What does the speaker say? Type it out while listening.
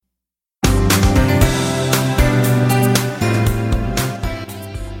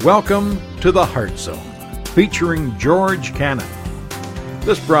Welcome to the Heart Zone, featuring George Cannon.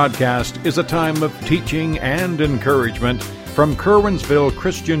 This broadcast is a time of teaching and encouragement from Curwensville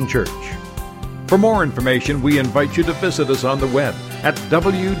Christian Church. For more information, we invite you to visit us on the web at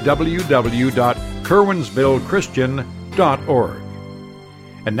www.curwensvillechristian.org.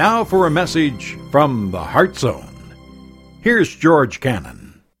 And now for a message from the Heart Zone. Here's George Cannon.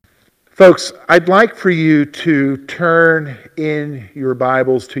 Folks, I'd like for you to turn in your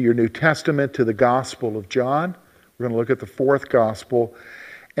Bibles to your New Testament, to the Gospel of John. We're going to look at the fourth Gospel.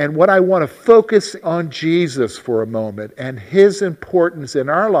 And what I want to focus on Jesus for a moment and his importance in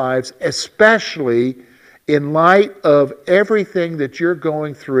our lives, especially in light of everything that you're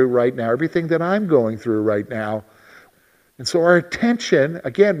going through right now, everything that I'm going through right now. And so our attention,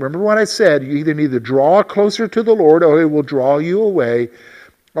 again, remember what I said, you either need to draw closer to the Lord or it will draw you away.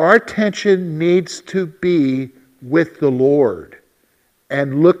 Our attention needs to be with the Lord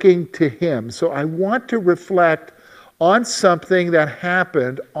and looking to him. So I want to reflect on something that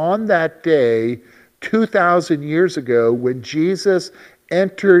happened on that day 2,000 years ago when Jesus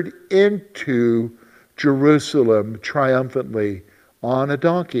entered into Jerusalem triumphantly on a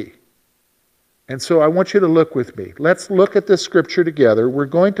donkey. And so I want you to look with me. Let's look at this scripture together. We're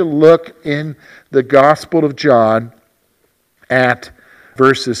going to look in the Gospel of John at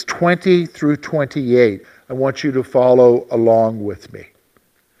verses 20 through 28. I want you to follow along with me.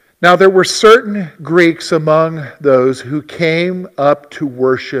 Now there were certain Greeks among those who came up to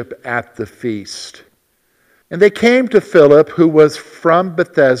worship at the feast. And they came to Philip, who was from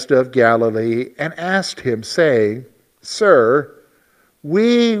Bethsaida of Galilee, and asked him, saying, "Sir,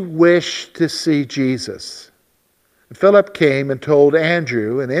 we wish to see Jesus." And Philip came and told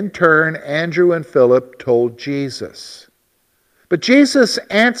Andrew, and in turn Andrew and Philip told Jesus. But Jesus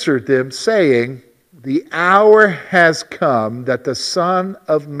answered them, saying, "The hour has come that the Son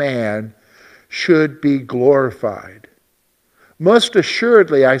of Man should be glorified. Most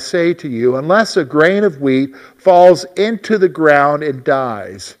assuredly, I say to you, unless a grain of wheat falls into the ground and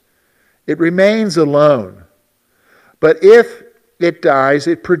dies, it remains alone. But if it dies,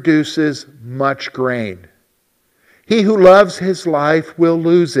 it produces much grain. He who loves his life will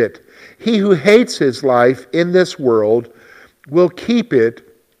lose it. He who hates his life in this world will keep it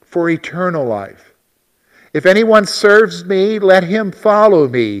for eternal life. If anyone serves me, let him follow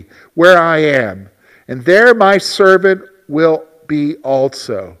me where I am, and there my servant will be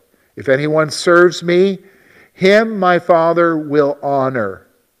also. If anyone serves me, him my Father will honor.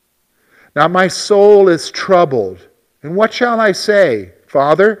 Now my soul is troubled, and what shall I say?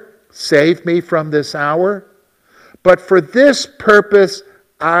 Father, save me from this hour? But for this purpose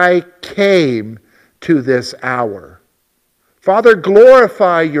I came to this hour. Father,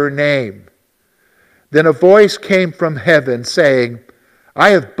 glorify your name." Then a voice came from heaven saying, "I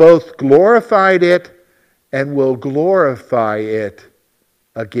have both glorified it and will glorify it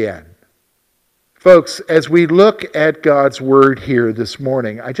again." Folks, as we look at God's word here this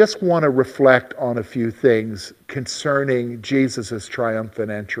morning, I just want to reflect on a few things concerning Jesus'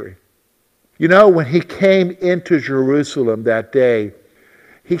 triumphant entry. You know, when he came into Jerusalem that day,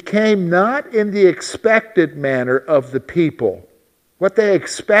 he came not in the expected manner of the people. What they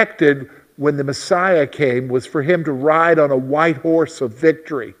expected when the Messiah came was for him to ride on a white horse of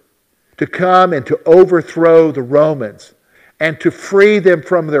victory, to come and to overthrow the Romans, and to free them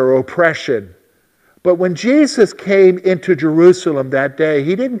from their oppression. But when Jesus came into Jerusalem that day,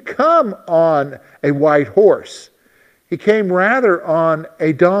 he didn't come on a white horse. He came rather on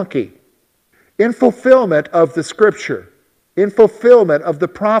a donkey, in fulfillment of the Scripture, in fulfillment of the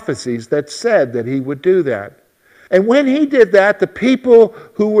prophecies that said that he would do that. And when he did that, the people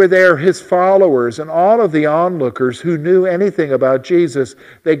who were there, his followers, and all of the onlookers who knew anything about Jesus,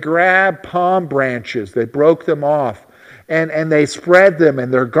 they grabbed palm branches, they broke them off, and they spread them in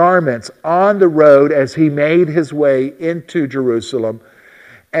their garments on the road as he made his way into Jerusalem,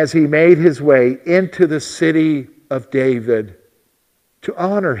 as he made his way into the city of David to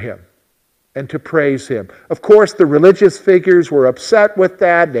honor him and to praise him. Of course, the religious figures were upset with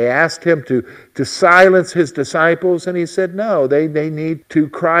that. They asked him to silence his disciples, and he said no, they need to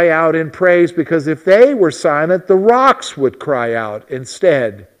cry out in praise, because if they were silent, the rocks would cry out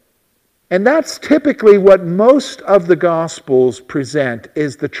instead. And that's typically what most of the Gospels present,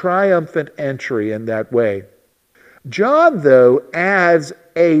 is the triumphant entry in that way. John, though, adds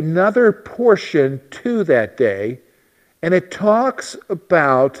another portion to that day, and it talks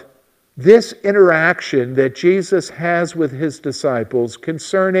about this interaction that Jesus has with his disciples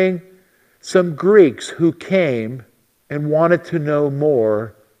concerning some Greeks who came and wanted to know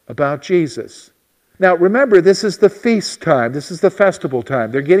more about Jesus. Now remember, this is the feast time. This is the festival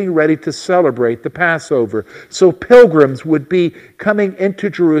time. They're getting ready to celebrate the Passover. So pilgrims would be coming into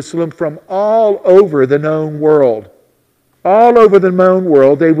Jerusalem from all over the known world. All over the known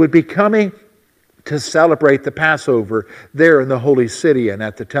world, they would be coming to celebrate the Passover there in the holy city and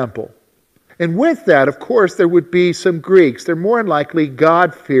at the temple. And with that, of course, there would be some Greeks. They're more than likely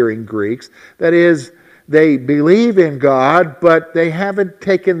God-fearing Greeks. That is, they believe in God, but they haven't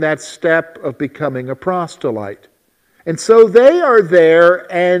taken that step of becoming a proselyte. And so they are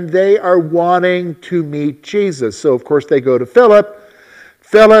there and they are wanting to meet Jesus. So, of course, they go to Philip.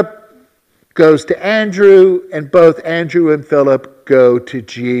 Philip goes to Andrew, and both Andrew and Philip go to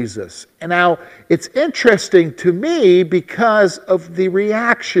Jesus. And now, it's interesting to me because of the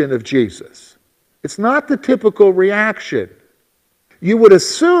reaction of Jesus. It's not the typical reaction. You would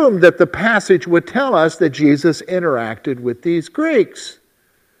assume that the passage would tell us that Jesus interacted with these Greeks.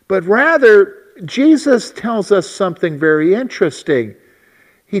 But rather, Jesus tells us something very interesting.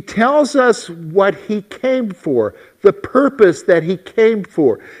 He tells us what he came for, the purpose that he came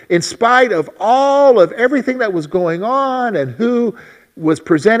for. In spite of all of everything that was going on and who was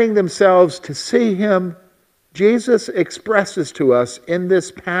presenting themselves to see him, Jesus expresses to us in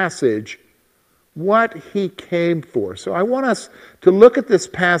this passage what he came for. So I want us to look at this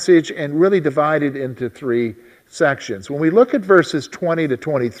passage and really divide it into three sections. When we look at verses 20 to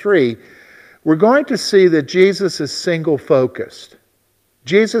 23, we're going to see that Jesus is single-focused.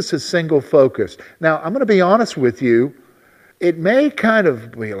 Jesus is single-focused. Now, I'm going to be honest with you. It may kind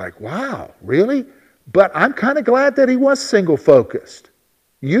of be like, wow, really? But I'm kind of glad that he was single-focused.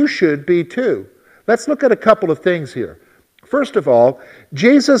 You should be too. Let's look at a couple of things here. First of all,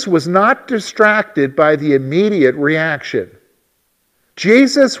 Jesus was not distracted by the immediate reaction.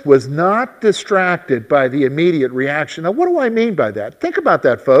 Jesus was not distracted by the immediate reaction. Now, what do I mean by that? Think about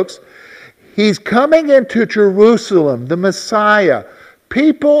that, folks. He's coming into Jerusalem, the Messiah.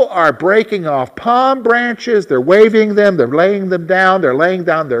 People are breaking off palm branches. They're waving them. They're laying them down. They're laying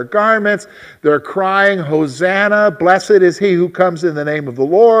down their garments. They're crying, Hosanna, blessed is he who comes in the name of the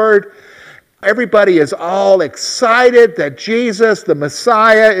Lord. Everybody is all excited that Jesus, the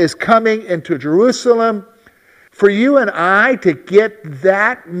Messiah, is coming into Jerusalem. For you and I to get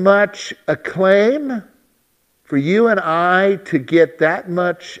that much acclaim, for you and I to get that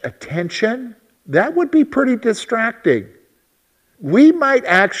much attention, that would be pretty distracting. We might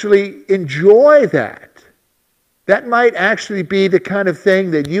actually enjoy that. That might actually be the kind of thing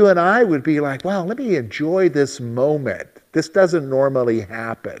that you and I would be like, wow, let me enjoy this moment. This doesn't normally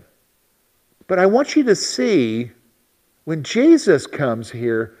happen. But I want you to see, when Jesus comes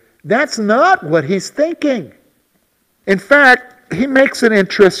here, that's not what he's thinking. In fact, he makes an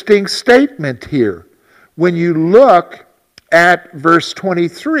interesting statement here. When you look at verse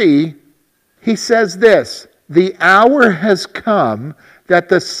 23, he says this, "The hour has come that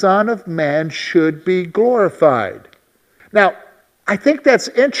the Son of Man should be glorified." Now, I think that's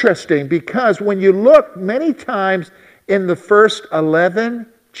interesting because when you look many times in the first 11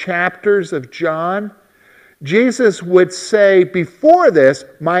 chapters of John, Jesus would say before this,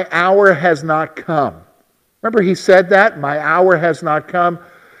 "My hour has not come." Remember he said that, "My hour has not come."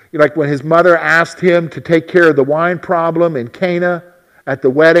 Like when his mother asked him to take care of the wine problem in Cana at the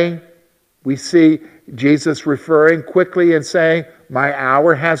wedding, we see Jesus referring quickly and saying, "My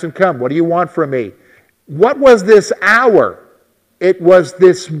hour hasn't come. What do you want from me?" What was this hour? It was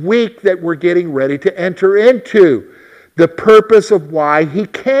this week that we're getting ready to enter into. The purpose of why he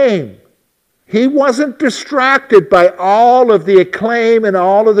came. He wasn't distracted by all of the acclaim and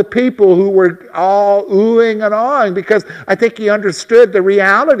all of the people who were all oohing and awing, because I think he understood the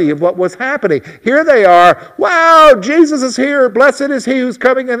reality of what was happening. Here they are, wow, Jesus is here, blessed is he who's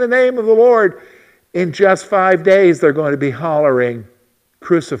coming in the name of the Lord. In just 5 days, they're going to be hollering,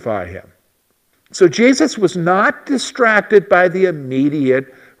 crucify him. So Jesus was not distracted by the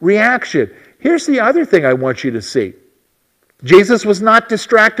immediate reaction. Here's the other thing I want you to see. Jesus was not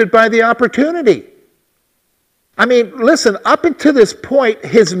distracted by the opportunity. I mean, listen, up until this point,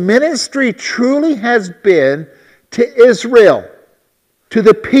 his ministry truly has been to Israel, to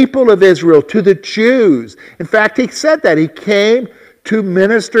the people of Israel, to the Jews. In fact, he said that. He came to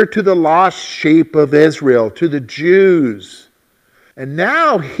minister to the lost sheep of Israel, to the Jews. And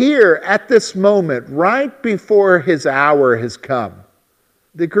now here, at this moment, right before his hour has come,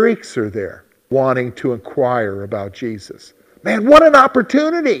 the Greeks are there, wanting to inquire about Jesus. Man, what an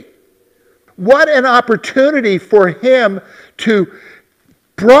opportunity. What an opportunity for him to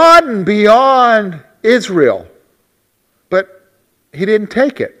broaden beyond Israel. But he didn't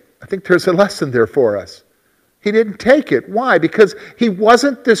take it. I think there's a lesson there for us. He didn't take it. Why? Because he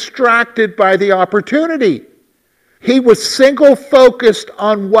wasn't distracted by the opportunity. He was single-focused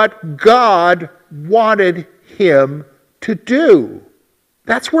on what God wanted him to do.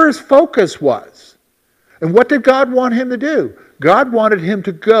 That's where his focus was. And what did God want him to do? God wanted him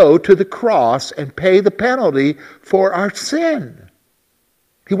to go to the cross and pay the penalty for our sin.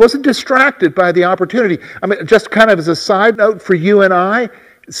 He wasn't distracted by the opportunity. I mean, just kind of as a side note for you and I,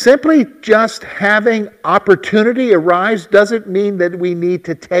 simply just having opportunity arise doesn't mean that we need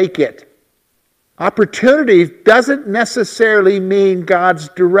to take it. Opportunity doesn't necessarily mean God's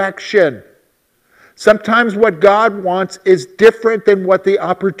direction. Sometimes what God wants is different than what the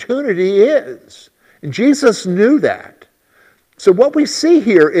opportunity is. And Jesus knew that. So what we see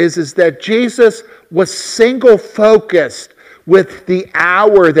here is that Jesus was single-focused with the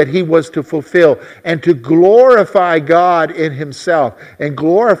hour that he was to fulfill and to glorify God in himself and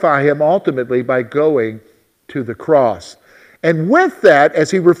glorify him ultimately by going to the cross. And with that,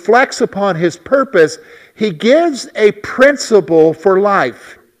 as he reflects upon his purpose, he gives a principle for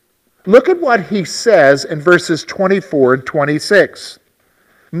life. Look at what he says in verses 24 and 26.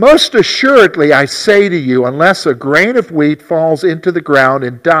 Most assuredly, I say to you, unless a grain of wheat falls into the ground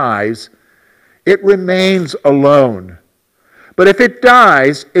and dies, it remains alone. But if it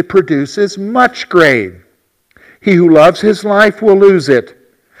dies, it produces much grain. He who loves his life will lose it.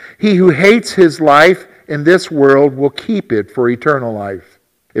 He who hates his life in this world will keep it for eternal life.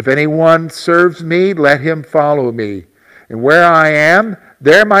 If anyone serves me, let him follow me. And where I am,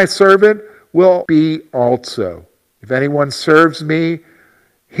 there my servant will be also. If anyone serves me,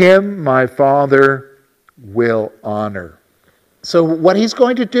 him my Father will honor. So what he's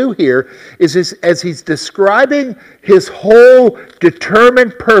going to do here is as he's describing his whole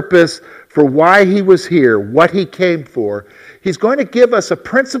determined purpose for why he was here, what he came for, he's going to give us a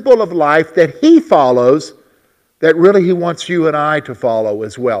principle of life that he follows that really he wants you and I to follow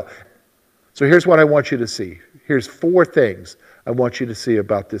as well. So here's what I want you to see. Here's 4 things I want you to see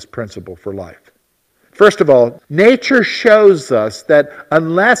about this principle for life. First of all, nature shows us that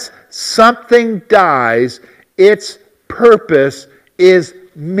unless something dies, its purpose is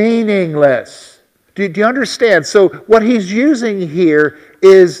meaningless. Do you understand? So what he's using here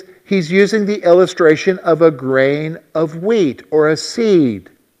is he's using the illustration of a grain of wheat or a seed.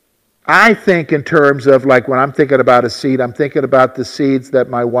 I think in terms of, like, when I'm thinking about a seed, I'm thinking about the seeds that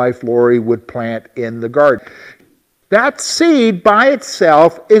my wife Lori would plant in the garden. That seed by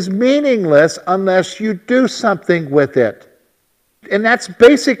itself is meaningless unless you do something with it. And that's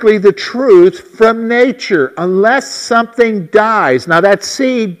basically the truth from nature. Unless something dies. Now that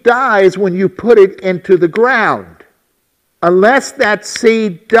seed dies when you put it into the ground. Unless that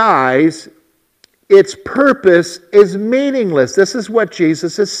seed dies, its purpose is meaningless. This is what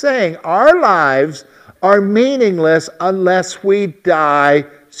Jesus is saying. Our lives are meaningless unless we die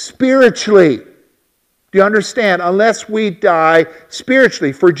spiritually. Do you understand? Unless we die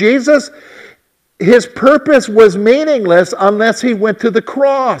spiritually. For Jesus, his purpose was meaningless unless he went to the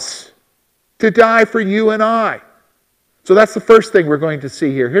cross to die for you and I. So that's the first thing we're going to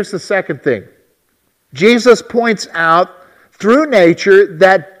see here. Here's the second thing. Jesus points out through nature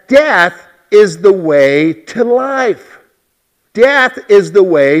that death is the way to life. Death is the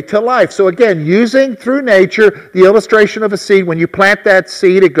way to life. So again, using through nature the illustration of a seed, when you plant that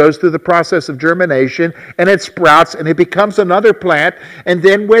seed, it goes through the process of germination and it sprouts and it becomes another plant, and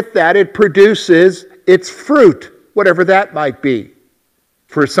then with that it produces its fruit, whatever that might be.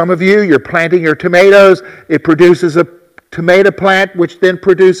 For some of you, you're planting your tomatoes, it produces a tomato plant which then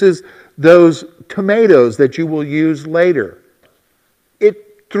produces those tomatoes that you will use later.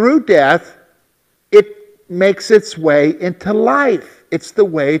 Through death, it makes its way into life. It's the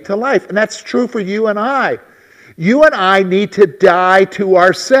way to life. And that's true for you and I. You and I need to die to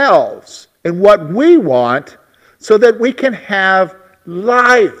ourselves and what we want so that we can have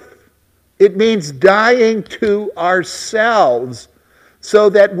life. It means dying to ourselves so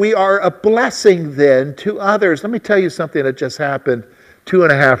that we are a blessing then to others. Let me tell you something that just happened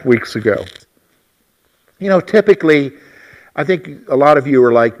 2.5 weeks ago. You know, typically, I think a lot of you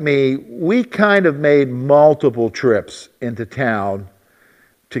are like me. We kind of made multiple trips into town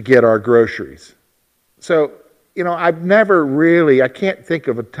to get our groceries. So, you know, I can't think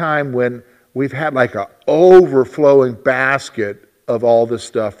of a time when we've had like an overflowing basket of all the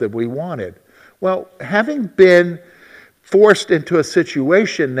stuff that we wanted. Well, having been forced into a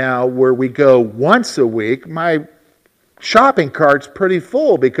situation now where we go once a week, my shopping cart's pretty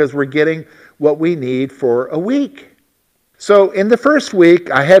full because we're getting what we need for a week. So in the first week,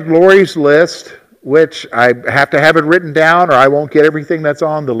 I had Lori's list which I have to have it written down or I won't get everything that's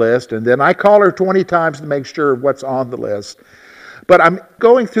on the list. And then I call her 20 times to make sure of what's on the list. But I'm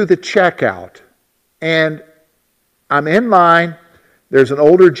going through the checkout, and I'm in line. There's an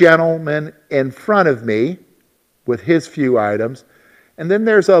older gentleman in front of me with his few items. And then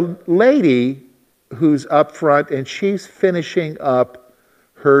there's a lady who's up front, and she's finishing up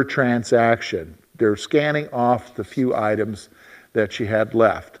her transaction. They're scanning off the few items that she had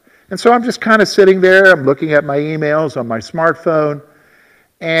left. And so I'm just kind of sitting there. I'm looking at my emails on my smartphone.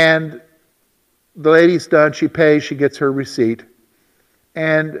 And the lady's done. She pays. She gets her receipt.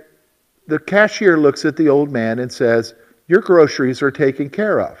 And the cashier looks at the old man and says, "Your groceries are taken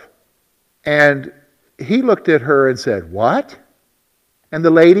care of." And he looked at her and said, "What?" And the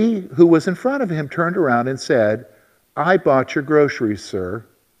lady who was in front of him turned around and said, "I bought your groceries, sir.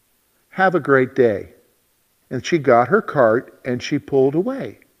 Have a great day." And she got her cart and she pulled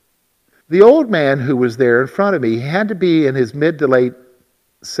away. The old man who was there in front of me, he had to be in his mid to late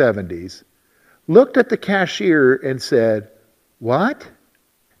 70s, looked at the cashier and said, "What?"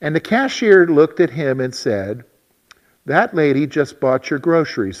 And the cashier looked at him and said, "That lady just bought your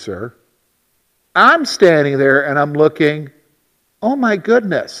groceries, sir." I'm standing there and I'm looking, oh my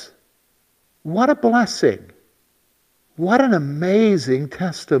goodness, what a blessing. What an amazing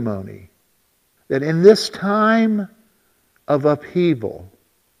testimony that in this time of upheaval,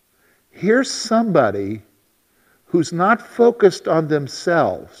 here's somebody who's not focused on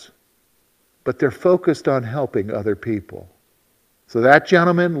themselves, but they're focused on helping other people. So that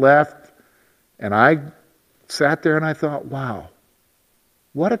gentleman left, and I sat there and I thought, wow,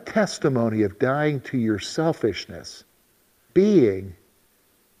 what a testimony of dying to your selfishness, being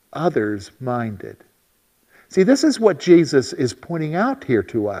others-minded. See, this is what Jesus is pointing out here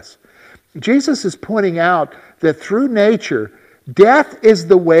to us. Jesus is pointing out that through nature, death is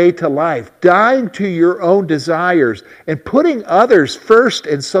the way to life. Dying to your own desires and putting others first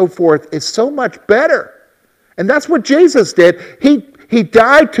and so forth is so much better. And that's what Jesus did. He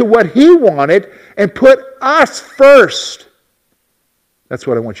died to what he wanted and put us first. That's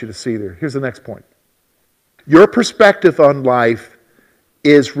what I want you to see there. Here's the next point. Your perspective on life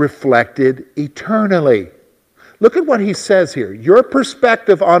is reflected eternally. Look at what he says here. Your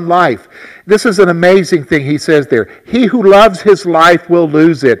perspective on life. This is an amazing thing he says there. He who loves his life will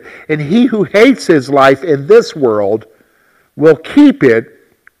lose it, and he who hates his life in this world will keep it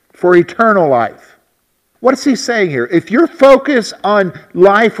for eternal life. What is he saying here? If your focus on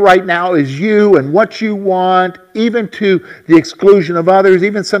life right now is you and what you want, even to the exclusion of others,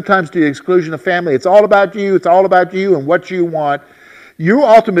 even sometimes to the exclusion of family, it's all about you and what you want, you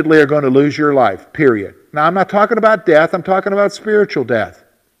ultimately are going to lose your life, period. Now, I'm not talking about death, I'm talking about spiritual death.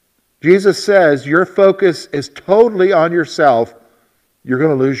 Jesus says your focus is totally on yourself, you're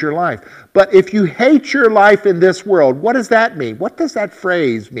going to lose your life. But if you hate your life in this world, what does that mean? What does that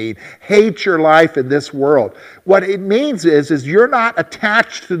phrase mean? Hate your life in this world. What it means is you're not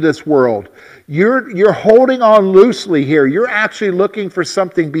attached to this world. You're holding on loosely here. You're actually looking for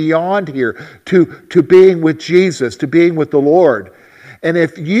something beyond here, to being with Jesus, to being with the Lord. And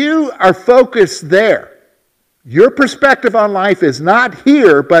if you are focused there, your perspective on life is not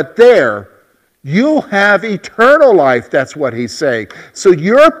here, but there, you'll have eternal life. That's what he's saying. So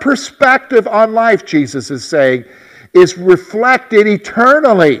your perspective on life, Jesus is saying, is reflected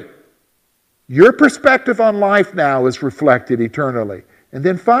eternally. Your perspective on life now is reflected eternally. And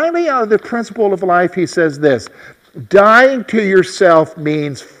then finally, out of the principle of life, he says this: dying to yourself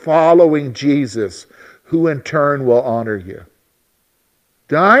means following Jesus, who in turn will honor you.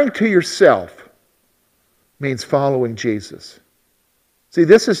 Dying to yourself means following Jesus. See,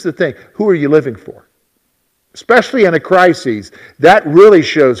 this is the thing. Who are you living for? Especially in a crisis, that really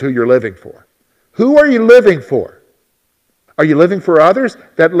shows who you're living for. Who are you living for? Are you living for others?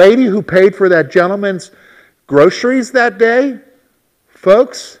 That lady who paid for that gentleman's groceries that day,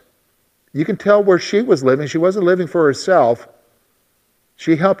 folks, you can tell where she was living. She wasn't living for herself.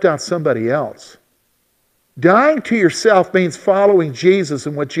 She helped out somebody else. Dying to yourself means following Jesus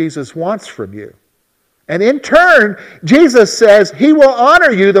and what Jesus wants from you. And in turn, Jesus says he will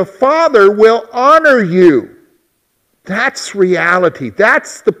honor you. The Father will honor you. That's reality.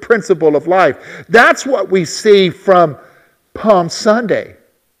 That's the principle of life. That's what we see from Palm Sunday.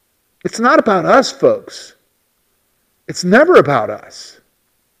 It's not about us, folks. It's never about us.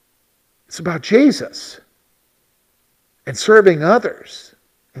 It's about Jesus and serving others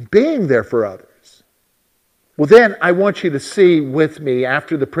and being there for others. Well, then I want you to see with me,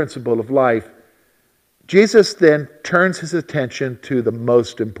 after the principle of life, Jesus then turns his attention to the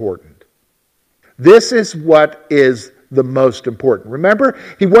most important. This is what is the most important. Remember,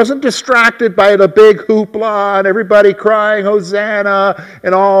 he wasn't distracted by the big hoopla and everybody crying Hosanna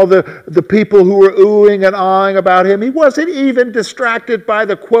and all the people who were oohing and ahhing about him. He wasn't even distracted by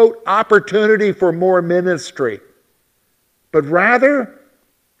the, quote, opportunity for more ministry. But rather,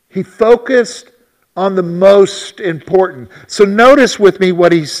 he focused on the most important. So notice with me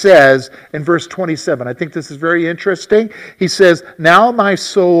what he says in verse 27. I think this is very interesting. He says, "Now my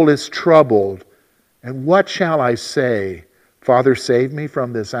soul is troubled. And what shall I say? Father, save me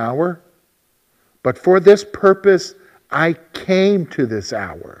from this hour? But for this purpose I came to this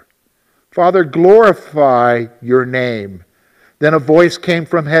hour. Father, glorify your name." Then a voice came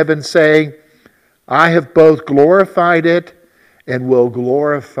from heaven saying, "I have both glorified it and will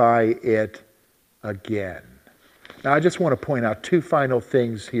glorify it again." Now I just want to point out two final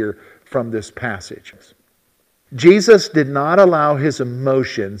things here from this passage. Jesus did not allow his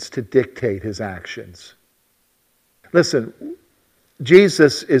emotions to dictate his actions. Listen,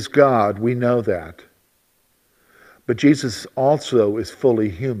 Jesus is God, we know that. But Jesus also is fully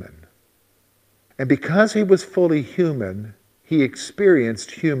human. And because he was fully human, he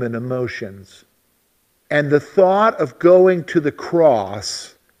experienced human emotions. And the thought of going to the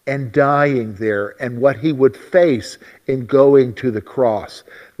cross and dying there, and what he would face in going to the cross,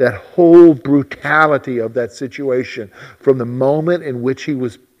 that whole brutality of that situation, from the moment in which he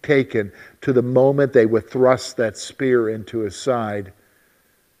was taken to the moment they would thrust that spear into his side,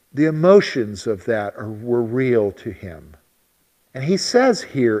 the emotions of that were real to him. And he says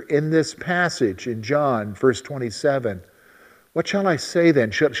here in this passage in John, verse 27, "What shall I say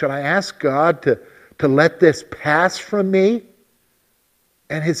then? Shall I ask God to let this pass from me?"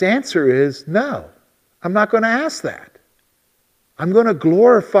 And his answer is, no, I'm not going to ask that. I'm going to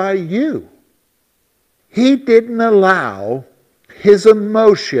glorify you. He didn't allow his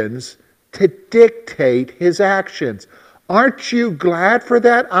emotions to dictate his actions. Aren't you glad for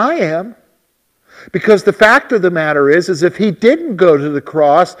that? I am. Because the fact of the matter is if he didn't go to the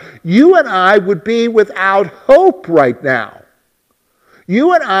cross, you and I would be without hope right now.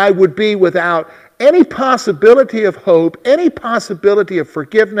 You and I would be without any possibility of hope, any possibility of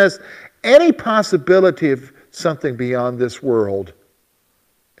forgiveness, any possibility of something beyond this world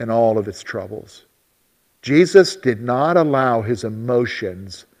and all of its troubles. Jesus did not allow his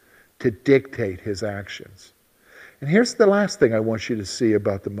emotions to dictate his actions. And here's the last thing I want you to see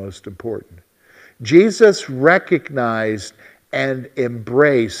about the most important. Jesus recognized and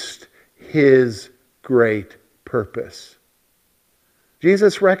embraced his great purpose.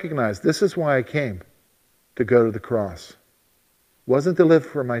 Jesus recognized, this is why I came, to go to the cross. It wasn't to live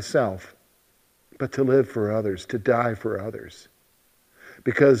for myself, but to live for others, to die for others.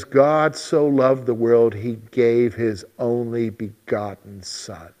 Because God so loved the world, he gave his only begotten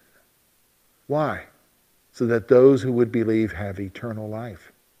Son. Why? So that those who would believe have eternal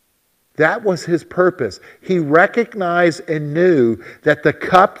life. That was his purpose. He recognized and knew that the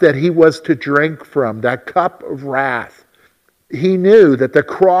cup that he was to drink from, that cup of wrath, he knew that the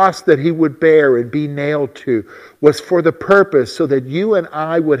cross that he would bear and be nailed to was for the purpose so that you and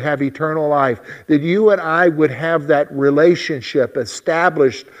I would have eternal life, that you and I would have that relationship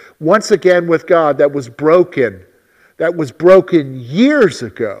established once again with God that was broken years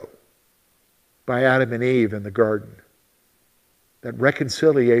ago by Adam and Eve in the garden. That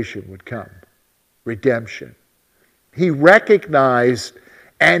reconciliation would come, redemption. He recognized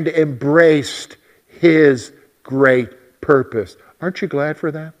and embraced his great purpose. Aren't you glad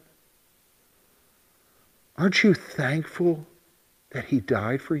for that? Aren't you thankful that he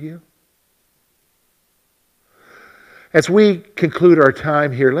died for you? As we conclude our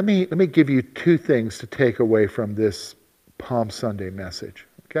time here, let me give you two things to take away from this Palm Sunday message.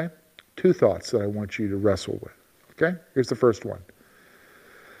 Okay? Two thoughts that I want you to wrestle with. Okay? Here's the first one.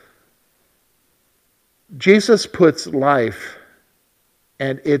 Jesus puts life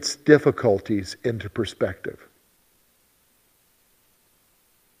and its difficulties into perspective.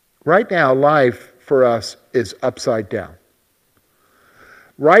 Right now, life for us is upside down.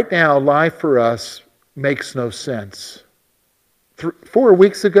 Right now, life for us makes no sense. 4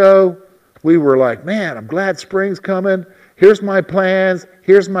 weeks ago, we were like, man, I'm glad spring's coming. Here's my plans.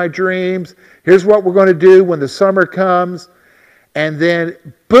 Here's my dreams. Here's what we're going to do when the summer comes. And then,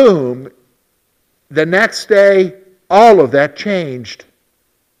 boom, the next day, all of that changed.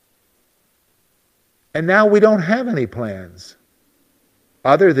 And now we don't have any plans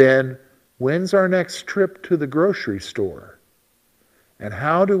other than, when's our next trip to the grocery store? And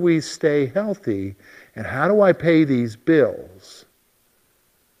how do we stay healthy? And how do I pay these bills?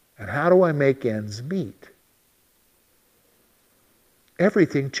 And how do I make ends meet?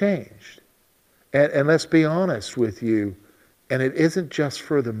 Everything changed. And let's be honest with you, and it isn't just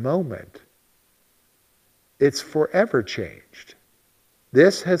for the moment. It's forever changed.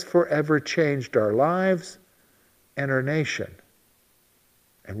 This has forever changed our lives and our nation.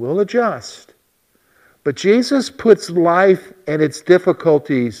 And we'll adjust. But Jesus puts life and its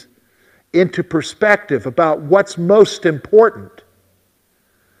difficulties into perspective about what's most important.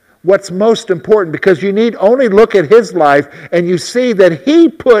 What's most important, because you need only look at his life and you see that he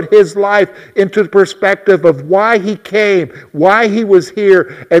put his life into the perspective of why he came, why he was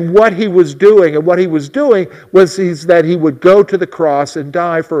here, and what he was doing. And what he was doing was that he would go to the cross and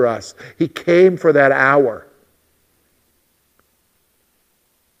die for us. He came for that hour,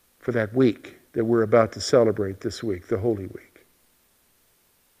 for that week that we're about to celebrate this week, the Holy Week.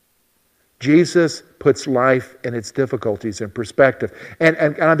 Jesus puts life and its difficulties in perspective. And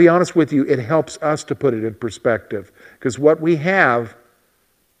I'll be honest with you, it helps us to put it in perspective. Because what we have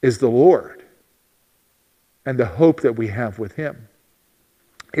is the Lord and the hope that we have with him.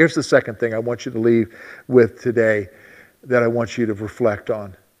 Here's the second thing I want you to leave with today that I want you to reflect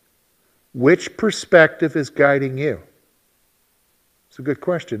on. Which perspective is guiding you? It's a good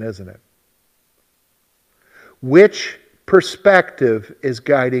question, isn't it? Which perspective is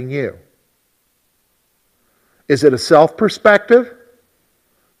guiding you? Is it a self perspective?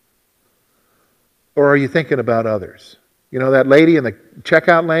 Or are you thinking about others? You know that lady in the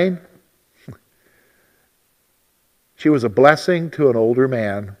checkout lane? She was a blessing to an older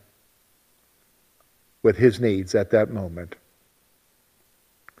man with his needs at that moment.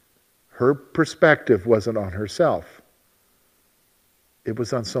 Her perspective wasn't on herself. It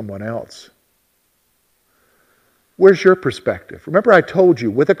was on someone else. Where's your perspective? Remember I told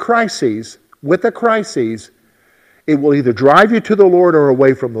you, with a crisis, it will either drive you to the Lord or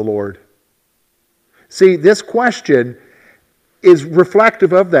away from the Lord. See, this question is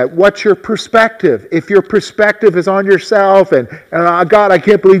reflective of that. What's your perspective? If your perspective is on yourself and God, I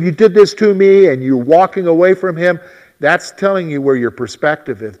can't believe you did this to me, and you're walking away from him, that's telling you where your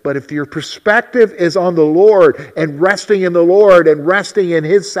perspective is. But if your perspective is on the Lord and resting in the Lord and resting in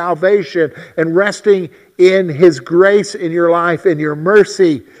his salvation and resting in his grace in your life and your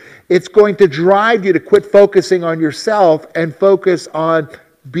mercy, it's going to drive you to quit focusing on yourself and focus on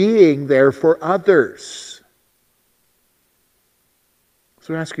being there for others.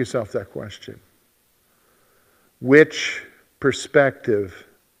 So ask yourself that question. Which perspective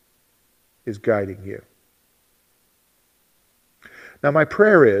is guiding you? Now, my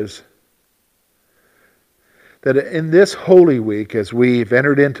prayer is that in this Holy Week, as we've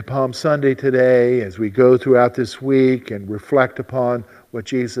entered into Palm Sunday today, as we go throughout this week and reflect upon what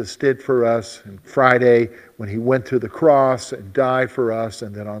Jesus did for us, and Friday when he went to the cross and died for us,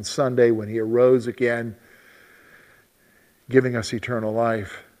 and then on Sunday when he arose again, giving us eternal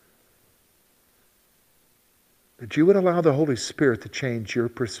life, that you would allow the Holy Spirit to change your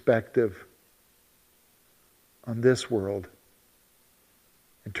perspective on this world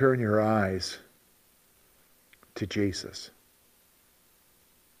and turn your eyes to Jesus.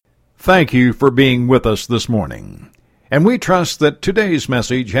 Thank you for being with us this morning. And we trust that today's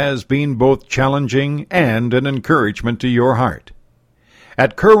message has been both challenging and an encouragement to your heart.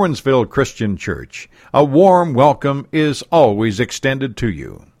 At Curwensville Christian Church, a warm welcome is always extended to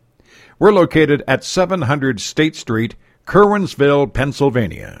you. We're located at 700 State Street, Curwensville,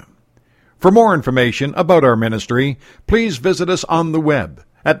 Pennsylvania. For more information about our ministry, please visit us on the web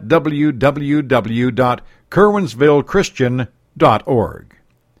at www.curwensvillechristian.org.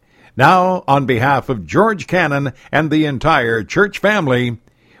 Now, on behalf of George Cannon and the entire church family,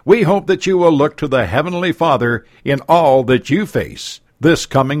 we hope that you will look to the Heavenly Father in all that you face this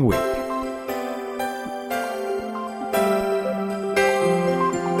coming week.